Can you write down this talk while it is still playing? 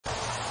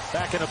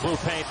Back in the blue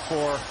paint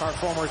for our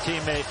former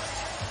teammate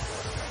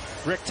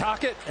Rick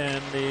Tocchet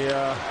and the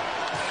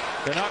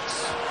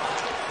Canucks.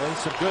 Playing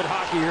some good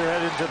hockey here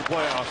heading into the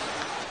playoffs.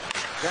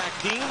 Jack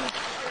Dean.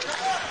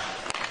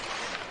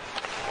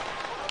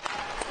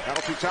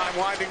 Penalty time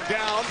winding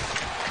down.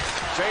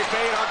 Save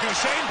made on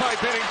Duchesne by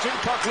Binnington.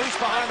 Puck loose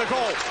behind the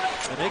goal.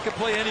 And they can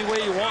play any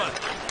way you want.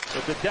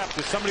 With the depth,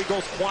 if somebody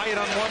goes quiet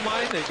on one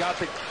line, they got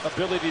the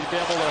ability to be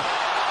able to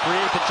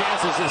create the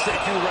chances as they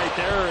do right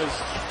there.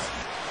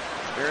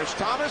 Here's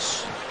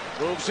Thomas.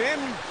 Moves in.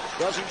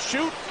 Doesn't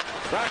shoot.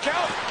 Back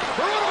out.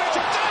 Perunovic,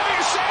 a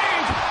diving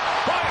save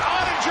by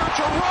Ottinger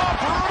to rob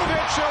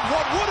Perunovic of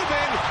what would have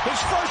been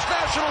his first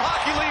National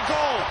Hockey League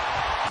goal.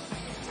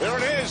 There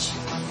it is.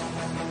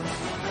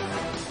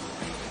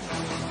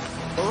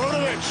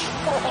 Perunovic.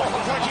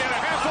 Looks like he had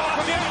a half off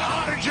again.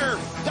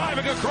 Ottinger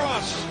diving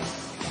across.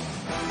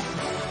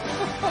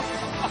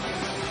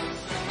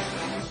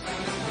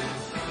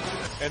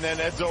 And then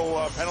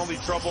Edzo penalty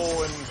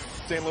trouble, and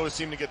St. Louis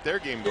seemed to get their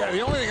game going. Yeah,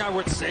 the only thing I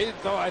would say,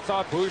 though, I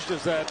thought, Boosh,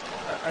 is that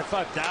I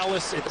thought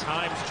Dallas at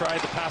times tried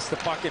to pass the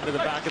puck into the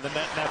back of the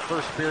net in that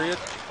first period.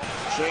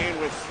 Shane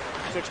with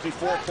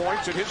 64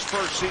 points in his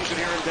first season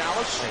here in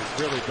Dallas. He's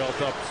really built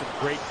up some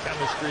great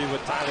chemistry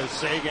with Tyler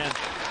Seguin.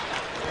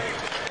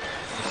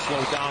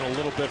 Slowed down a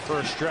little bit for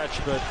a stretch,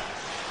 but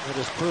with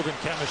his proven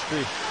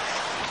chemistry.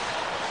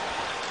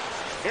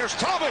 Here's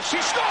Thomas,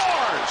 he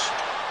scores!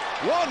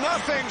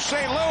 1-0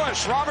 St.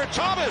 Louis. Robert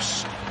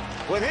Thomas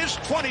with his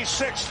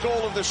 26th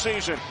goal of the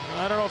season.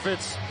 I don't know if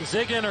it's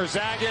Ziggin or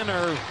Zaggin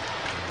or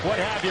what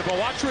have you, but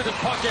watch where the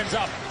puck ends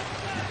up.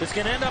 It's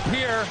going to end up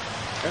here,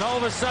 and all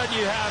of a sudden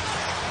you have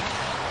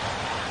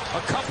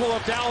a couple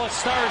of Dallas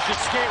Stars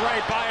just skate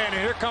right by it,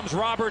 and here comes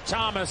Robert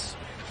Thomas.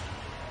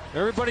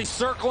 Everybody's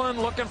circling,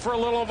 looking for a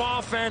little of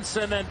offense,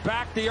 and then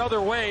back the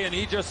other way, and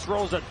he just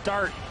throws a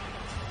dart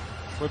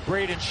with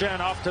Braden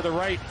Shen off to the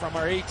right from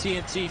our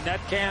AT&T net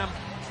cam.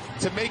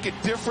 To make a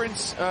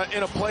difference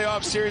in a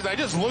playoff series, I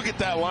just look at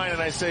that line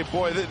and I say,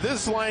 boy,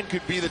 this line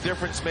could be the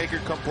difference maker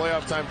come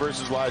playoff time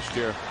versus last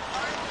year.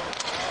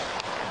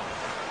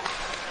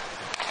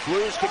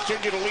 Blues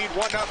continue to lead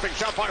 1-0.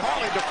 Shot by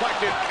Harley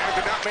deflected and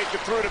did not make it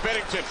through to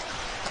Binnington.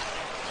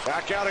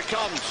 Back out it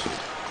comes.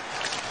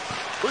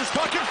 Blues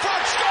puck in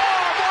front.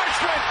 Score!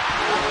 Marchment!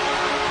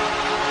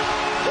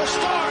 The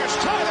Stars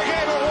tie the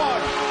game at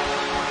 1.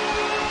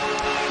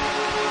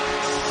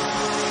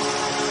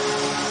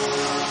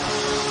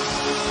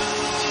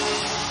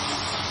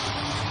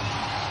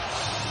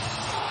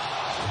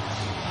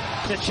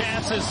 The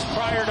chances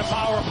prior to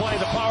power play,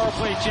 the power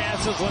play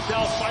chances.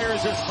 Lindell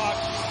fires his puck.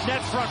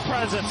 Net front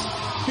presence.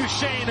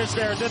 Duchesne is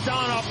there.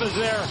 Dadonov is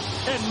there.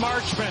 And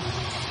Marchment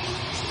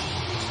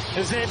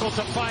is able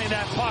to find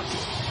that puck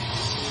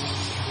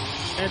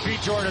and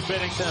beat Jordan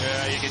Binnington.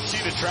 Yeah, you can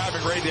see the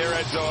traffic right there,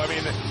 Edzo. I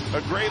mean,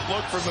 a great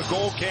look from the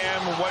goal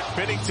cam and what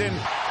Binnington.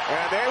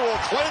 And they will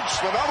clinch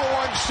the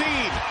 #1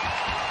 seed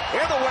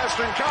in the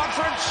Western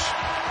Conference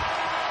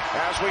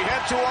as we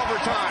head to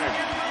overtime.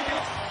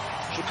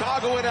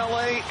 Chicago and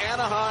LA,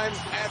 Anaheim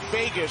at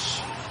Vegas.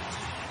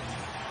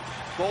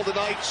 Golden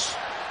Knights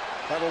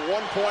have a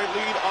 1-point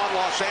lead on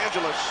Los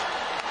Angeles.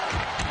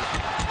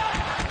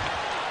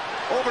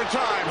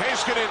 Overtime,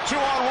 Heiskanen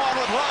 2-on-1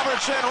 with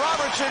Robertson.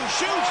 Robertson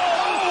shoots.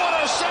 Oh, what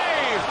a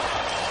save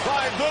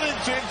by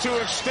Binnington to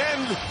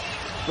extend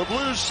the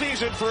Blues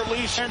season for at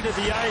least end of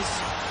the ice.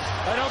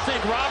 I don't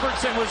think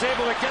Robertson was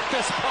able to get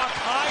this puck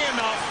high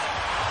enough.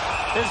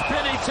 As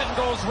Binnington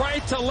goes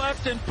right to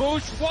left, and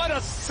Bush, what a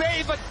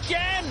save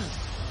again!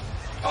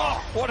 Oh,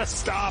 what a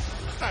stop.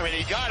 I mean,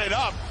 he got it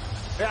up.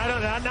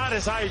 Yeah, not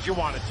as high as you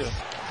want it to.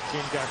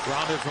 Team got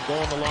grounded from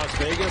going to Las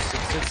Vegas,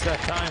 and since that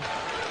time.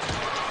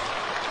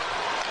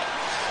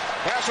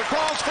 Pass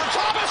across for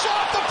Thomas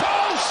off the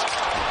post!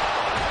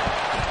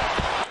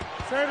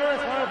 St. Louis,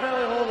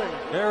 penalty holding.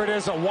 There it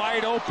is, a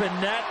wide open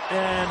net,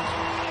 and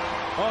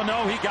oh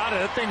no, he got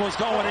it. That thing was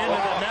going into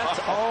the net.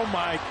 Oh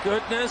my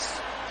goodness.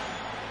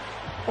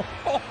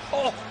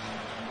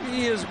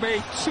 He has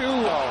made two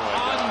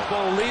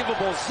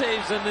unbelievable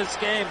saves in this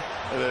game.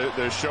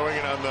 They're showing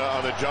it on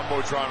the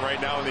Jumbotron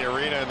right now in the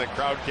arena, and the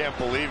crowd can't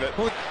believe it.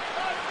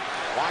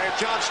 Wyatt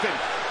Johnston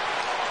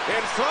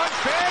in front,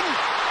 Ben.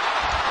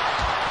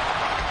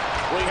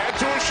 We head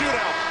to a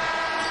shootout.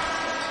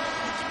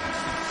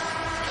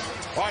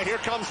 All right, here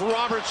comes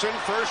Robertson,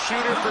 first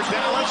shooter for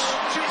Dallas.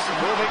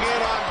 Moving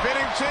in on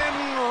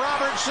Binnington.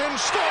 Robertson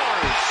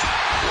scores.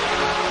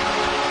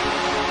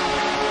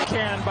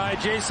 By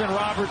Jason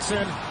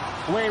Robertson,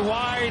 way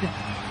wide,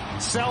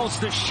 sells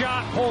the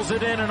shot, pulls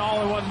it in, and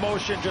all in one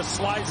motion just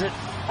slides it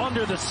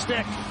under the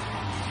stick.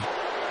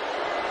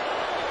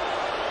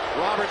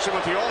 Robertson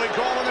with the only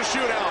goal in the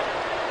shootout.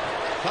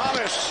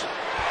 Thomas,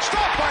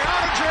 stopped by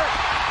Ottinger.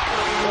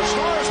 The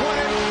Stars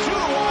win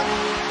 2-1.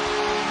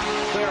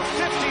 Their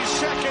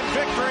 52nd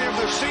victory of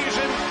the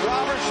season.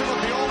 Robertson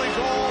with the only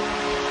goal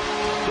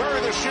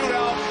during the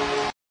shootout.